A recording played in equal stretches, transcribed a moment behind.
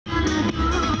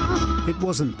It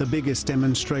wasn't the biggest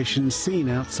demonstration seen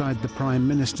outside the Prime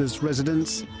Minister's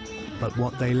residence, but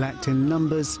what they lacked in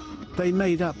numbers, they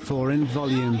made up for in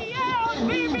volume.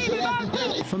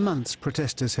 For months,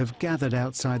 protesters have gathered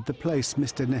outside the place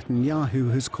Mr.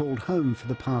 Netanyahu has called home for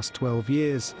the past 12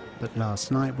 years. But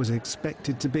last night was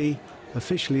expected to be,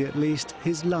 officially at least,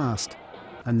 his last.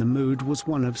 And the mood was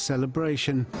one of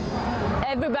celebration.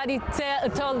 Everybody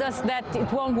told us that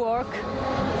it won't work,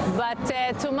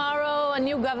 but tomorrow a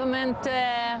new government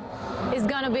is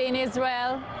going to be in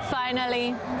Israel,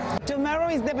 finally. Tomorrow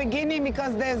is the beginning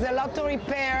because there's a lot to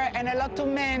repair and a lot to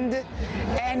mend,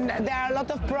 and there are a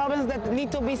lot of problems that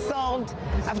need to be solved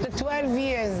after 12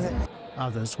 years.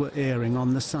 Others were erring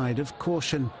on the side of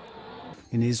caution.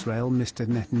 In Israel, Mr.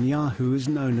 Netanyahu is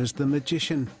known as the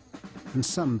magician, and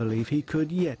some believe he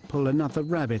could yet pull another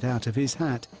rabbit out of his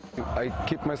hat. I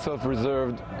keep myself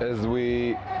reserved as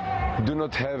we do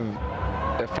not have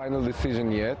a final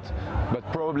decision yet, but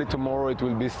probably tomorrow it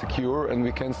will be secure and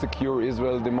we can secure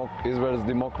Israel's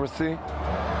democracy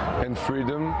and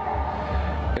freedom,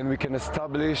 and we can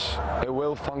establish a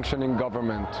well-functioning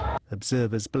government.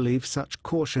 Observers believe such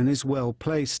caution is well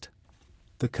placed.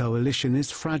 The coalition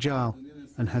is fragile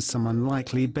and has some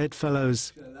unlikely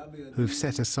bedfellows who've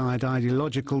set aside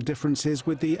ideological differences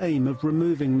with the aim of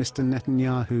removing Mr.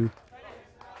 Netanyahu.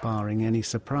 Barring any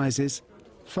surprises,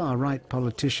 far-right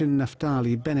politician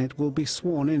Naftali Bennett will be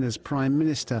sworn in as Prime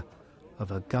Minister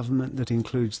of a government that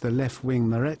includes the left-wing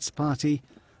Meretz party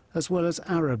as well as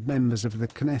Arab members of the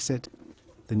Knesset.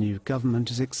 The new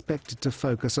government is expected to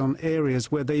focus on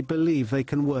areas where they believe they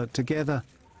can work together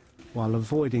while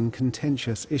avoiding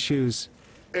contentious issues.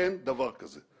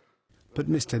 But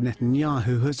Mr.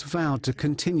 Netanyahu has vowed to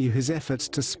continue his efforts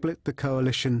to split the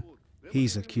coalition.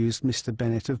 He's accused Mr.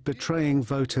 Bennett of betraying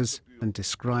voters and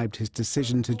described his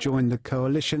decision to join the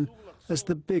coalition as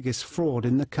the biggest fraud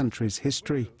in the country's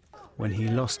history. When he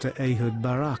lost to Ehud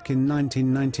Barak in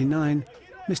 1999,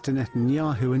 Mr.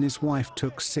 Netanyahu and his wife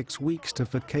took 6 weeks to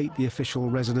vacate the official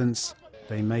residence.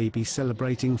 They may be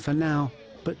celebrating for now,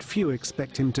 but few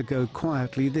expect him to go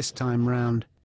quietly this time round.